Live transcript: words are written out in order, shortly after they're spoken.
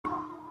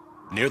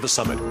Near the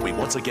summit, we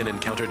once again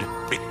encountered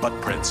big butt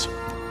prints.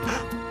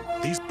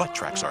 These butt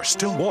tracks are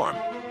still warm,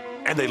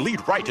 and they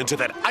lead right into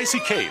that icy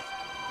cave.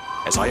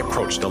 As I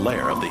approached the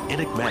lair of the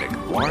enigmatic,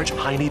 large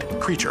hind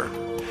creature,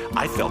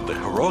 I felt the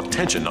heroic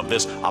tension of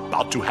this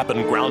about-to-happen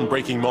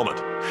groundbreaking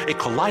moment. A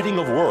colliding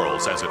of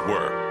worlds, as it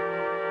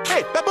were.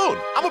 Hey, baboon,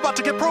 I'm about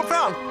to get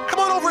profound. Come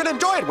on over and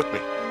enjoy it with me.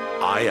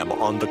 I am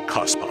on the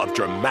cusp of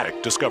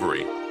dramatic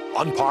discovery,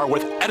 on par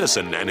with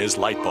Edison and his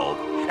light bulb,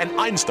 and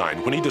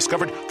Einstein when he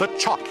discovered the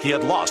chalk he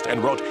had lost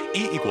and wrote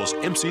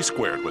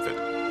E=mc² with it.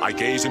 I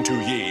gaze into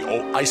ye,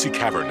 O icy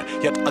cavern,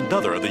 yet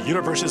another of the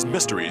universe's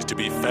mysteries to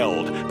be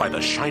felled by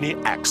the shiny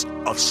axe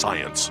of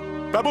science.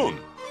 Baboon,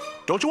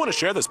 don't you want to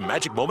share this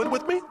magic moment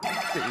with me?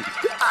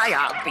 I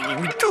have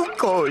been too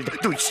cold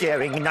to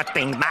sharing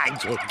nothing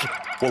magic.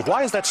 Well,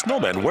 why is that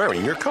snowman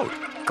wearing your coat?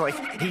 Because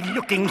he's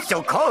looking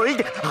so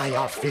cold, I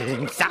am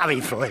feeling sorry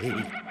for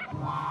him.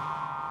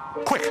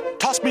 Quick,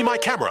 toss me my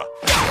camera.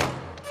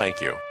 Thank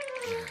you.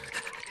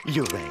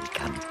 You're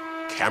welcome.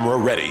 Camera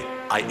ready,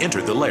 I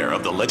entered the lair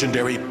of the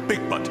legendary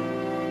Big Butt.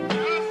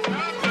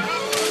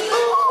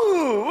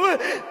 Ooh!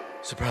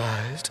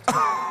 Surprised?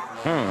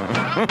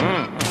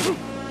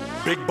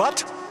 Big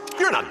Butt?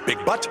 You're not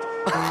Big Butt.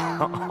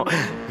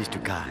 He's too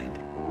kind.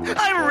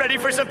 I'm ready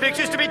for some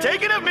pictures to be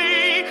taken of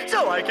me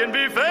so I can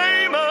be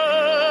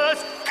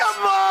famous.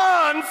 Come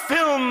on,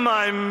 film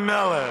my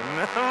melon.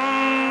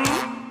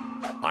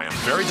 I am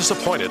very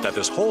disappointed that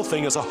this whole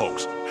thing is a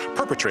hoax,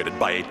 perpetrated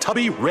by a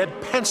tubby, red,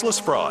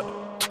 pantsless fraud.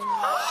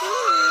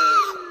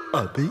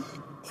 Abby?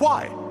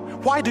 Why?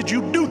 Why did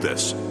you do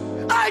this?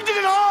 I did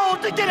it all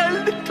to get a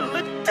little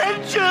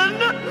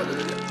attention.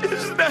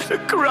 Is that a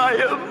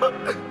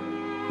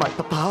crime? My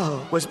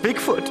papa was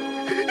Bigfoot.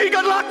 He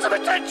got lots of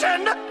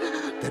attention.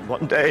 Then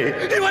one day,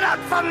 He went out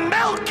for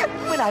milk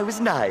when I was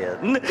 9,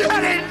 and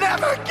he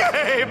never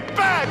came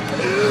back.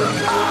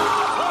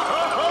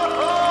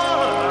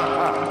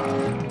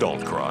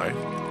 Don't cry.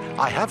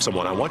 I have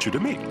someone I want you to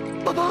meet.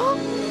 Papa?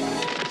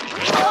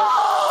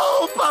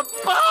 Oh,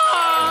 Papa!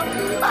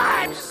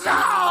 I'm so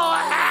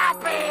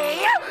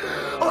happy!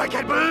 Oh, I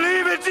can't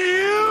believe it's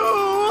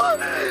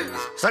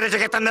you! So did you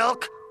get the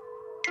milk?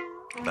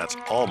 That's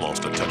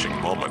almost a touching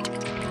moment.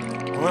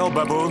 Well,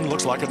 Baboon,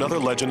 looks like another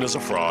legend is a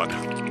fraud.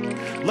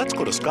 Let's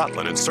go to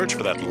Scotland and search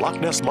for that Loch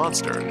Ness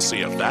Monster and see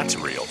if that's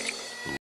real.